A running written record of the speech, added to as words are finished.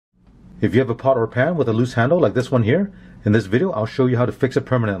If you have a pot or pan with a loose handle like this one here, in this video I'll show you how to fix it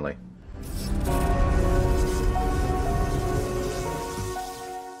permanently.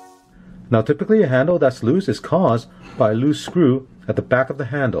 Now typically a handle that's loose is caused by a loose screw at the back of the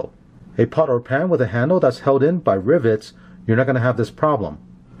handle. A pot or pan with a handle that's held in by rivets, you're not going to have this problem.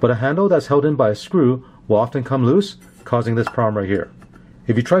 But a handle that's held in by a screw will often come loose, causing this problem right here.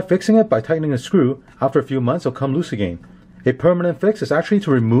 If you try fixing it by tightening a screw, after a few months it'll come loose again. A permanent fix is actually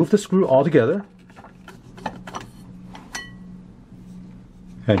to remove the screw altogether.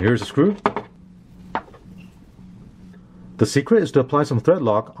 And here's the screw. The secret is to apply some thread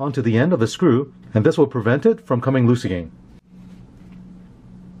lock onto the end of the screw, and this will prevent it from coming loose again.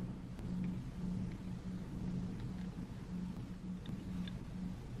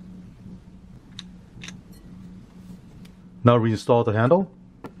 Now reinstall the handle.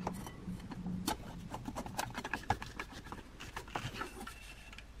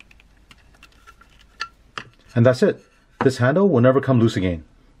 And that's it. This handle will never come loose again.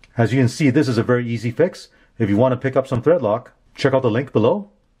 As you can see, this is a very easy fix. If you want to pick up some thread lock, check out the link below.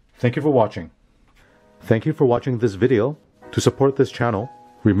 Thank you for watching. Thank you for watching this video. To support this channel,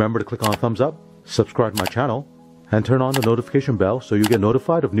 remember to click on thumbs up, subscribe to my channel, and turn on the notification bell so you get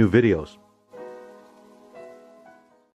notified of new videos.